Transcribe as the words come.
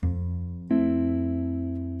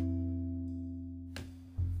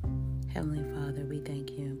Heavenly Father, we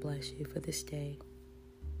thank you and bless you for this day.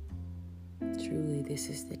 Truly, this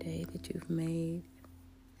is the day that you've made,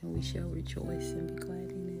 and we shall rejoice and be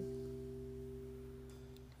glad in it.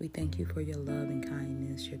 We thank you for your love and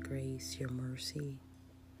kindness, your grace, your mercy,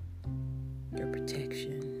 your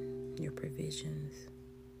protection, your provisions.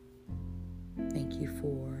 Thank you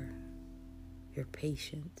for your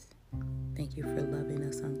patience. Thank you for loving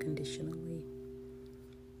us unconditionally.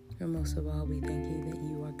 And most of all, we thank you that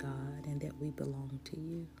you are God and that we belong to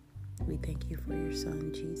you. We thank you for your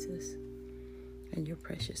Son, Jesus, and your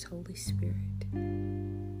precious Holy Spirit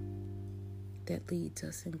that leads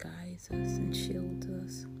us and guides us and shields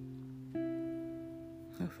us.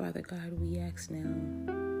 Our Father God, we ask now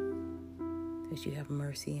that you have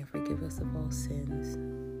mercy and forgive us of all sins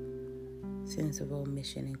of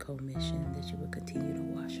omission and commission, that you will continue to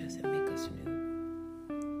wash us and make us new.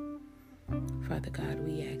 Father God,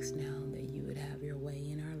 we ask now that you would have your way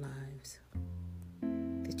in our lives,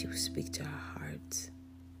 that you would speak to our hearts,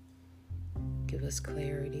 give us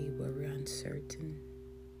clarity where we're uncertain,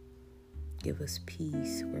 give us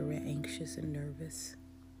peace where we're anxious and nervous,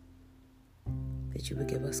 that you would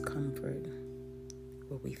give us comfort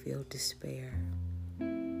where we feel despair,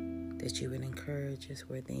 that you would encourage us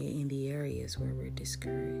in the areas where we're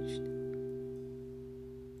discouraged.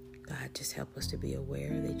 God, just help us to be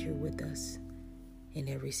aware that you're with us in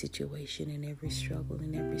every situation, in every struggle,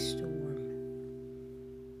 in every storm,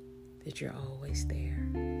 that you're always there.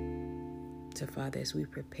 So, Father, as we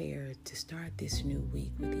prepare to start this new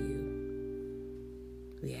week with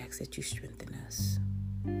you, we ask that you strengthen us,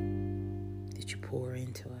 that you pour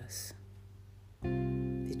into us,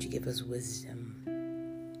 that you give us wisdom,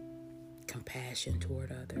 compassion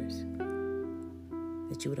toward others,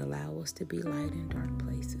 that you would allow us to be light in dark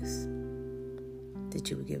places, that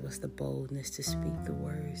you would give us the boldness to speak the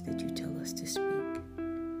words that you tell us to speak,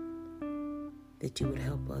 that you would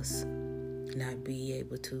help us not be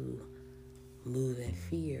able to move in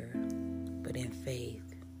fear, but in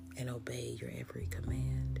faith and obey your every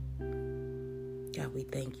command. God, we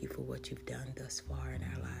thank you for what you've done thus far in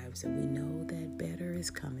our lives, and we know that better is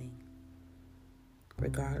coming.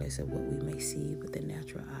 Regardless of what we may see with the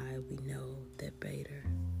natural eye, we know that better,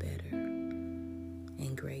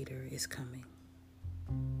 and greater is coming.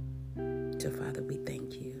 So, Father, we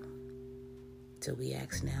thank you. So we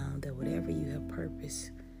ask now that whatever you have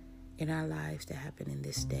purposed in our lives to happen in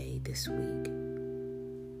this day, this week,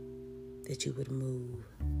 that you would move,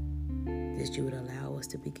 that you would allow us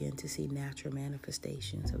to begin to see natural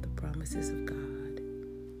manifestations of the promises of God,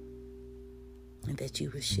 and that you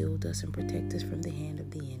would shield us and protect us from the hand of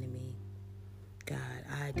the enemy. God,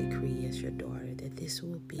 I decree as your daughter that this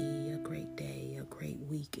will be a great day, a great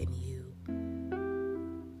week in you,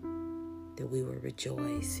 that we will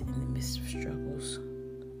rejoice in the midst of struggles,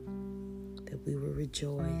 that we will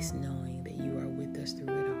rejoice knowing that you are with us through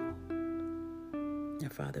it all.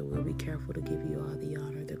 And Father, we'll be careful to give you all the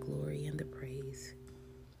honor, the glory, and the praise.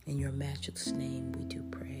 In your matchless name we do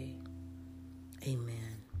pray.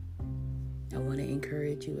 Amen. I want to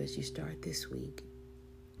encourage you as you start this week.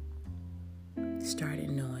 Start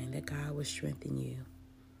in knowing that God will strengthen you,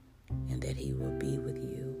 and that he will be with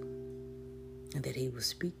you, and that he will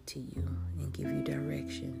speak to you and give you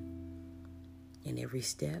direction in every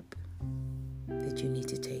step that you need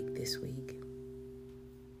to take this week.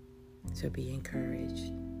 So be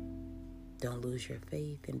encouraged. Don't lose your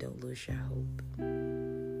faith and don't lose your hope.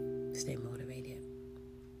 Stay motivated.